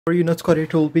For you nuts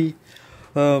it will be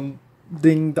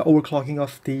doing the overclocking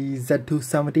of the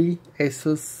Z270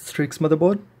 Asus Strix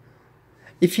motherboard.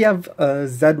 If you have a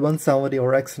Z170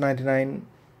 or X99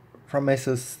 from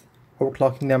Asus,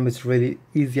 overclocking them is really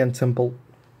easy and simple.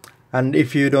 And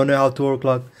if you don't know how to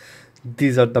overclock,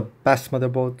 these are the best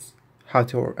motherboards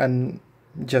and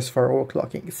just for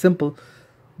overclocking. It's simple,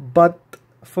 but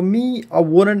for me, I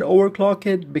wouldn't overclock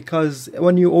it, because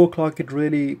when you overclock it,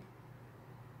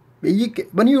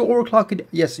 when you overclock it,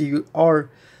 yes, you are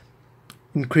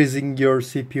increasing your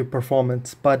CPU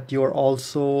performance, but you're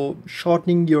also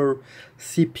shortening your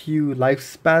CPU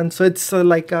lifespan. So it's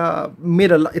like a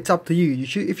middle. It's up to you.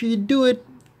 If you do it,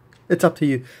 it's up to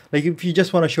you. Like if you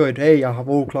just want to show it, hey, I have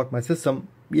overclocked my system,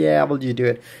 yeah, well, you do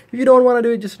it. If you don't want to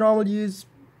do it, just normal use.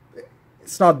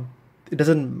 It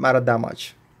doesn't matter that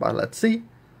much. But let's see.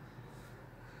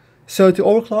 So to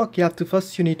overclock,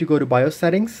 you need to go to BIOS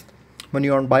settings. When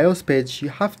you're on BIOS page, you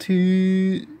have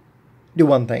to do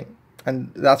one thing, and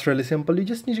that's really simple. You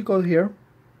just need to go here,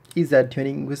 EZ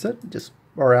tuning wizard,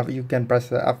 or you can press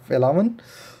F11.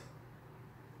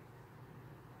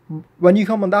 When you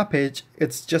come on that page,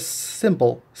 it's just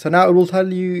simple. So now it will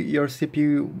tell you your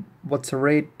CPU, what's the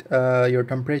rate, your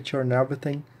temperature and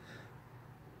everything.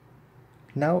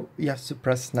 Now you have to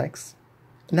press next.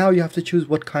 Now you have to choose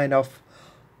what kind of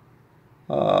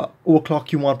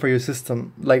overclock you want for your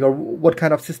system, or what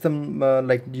kind of system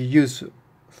like you use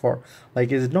for.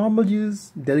 Like, is it normal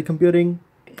use, daily computing,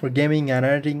 or gaming and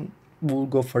editing? We'll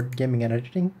go for gaming and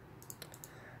editing.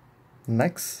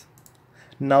 Next.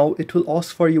 Now it will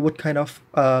ask for you what kind of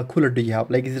cooler do you have.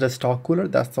 Like, is it a stock cooler?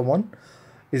 That's the one.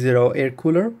 Is it an air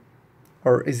cooler,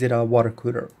 or is it a water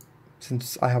cooler?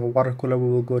 Since I have a water cooler,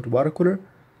 we will go to water cooler.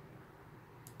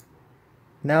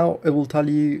 Now it will tell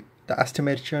you the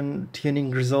estimation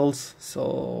tuning results,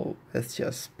 so let's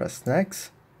just press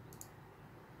next.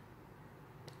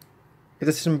 If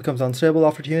the system becomes unstable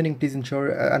after tuning, please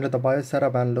ensure enter the BIOS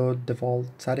setup and load default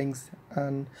settings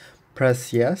and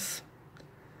press yes,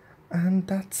 and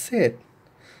that's it.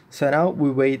 So now we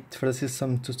wait for the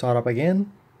system to start up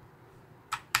again.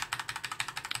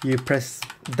 You press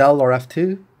Del or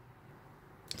F2.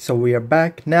 So we are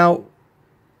back now.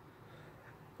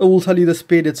 It will tell you the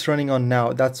speed it's running on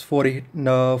now. That's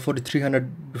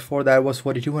 4300. Before that was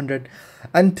 4200.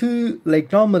 And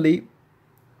normally,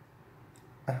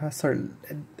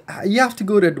 you have to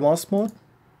go to advanced mode,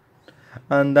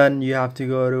 and then you have to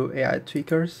go to AI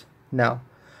tweakers. Now,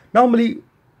 normally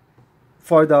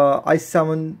for the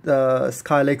i7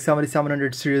 Skylake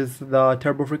 7700 series, the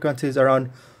turbo frequency is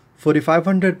around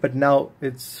 4500, but now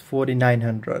it's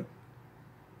 4900.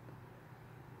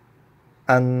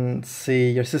 And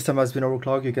see, your system has been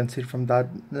overclocked. You can see it from that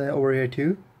over here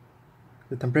too.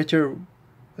 The temperature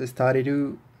is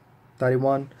 32,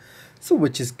 31, so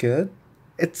which is good.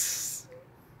 It's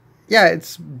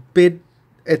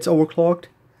overclocked,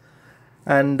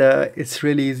 and it's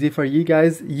really easy for you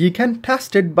guys. You can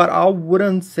test it, but I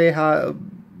wouldn't say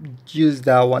use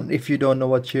that one if you don't know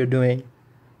what you're doing.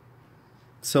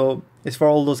 So it's for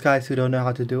all those guys who don't know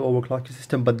how to overclock your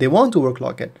system, but they want to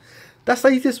overclock it. That's the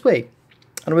easiest way.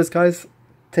 Anyways, guys,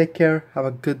 take care, have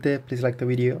a good day. Please like the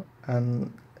video,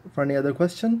 and for any other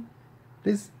question,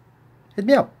 please hit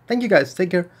me up. Thank you, guys.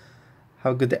 Take care,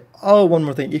 have a good day. Oh, one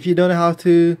more thing, if you don't want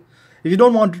to, you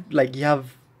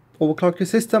have overclocked your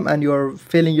system and you're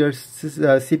feeling your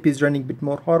CPU is running a bit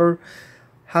more hotter,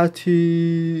 how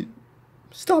to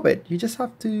stop it? You just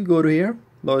have to go to here,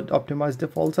 load optimize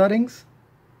default settings,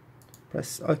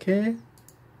 press OK,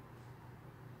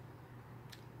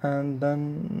 and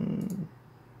then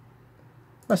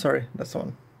sorry, that's the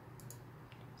one.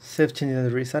 Save changes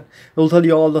and reset. It will tell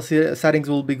you all the settings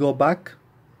will go back.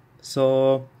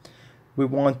 So we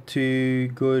want to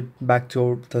go back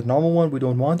to the normal one. We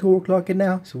don't want to overclock it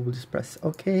now, so we'll just press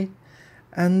OK,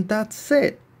 and that's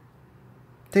it.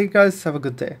 Thank you, guys. Have a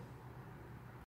good day.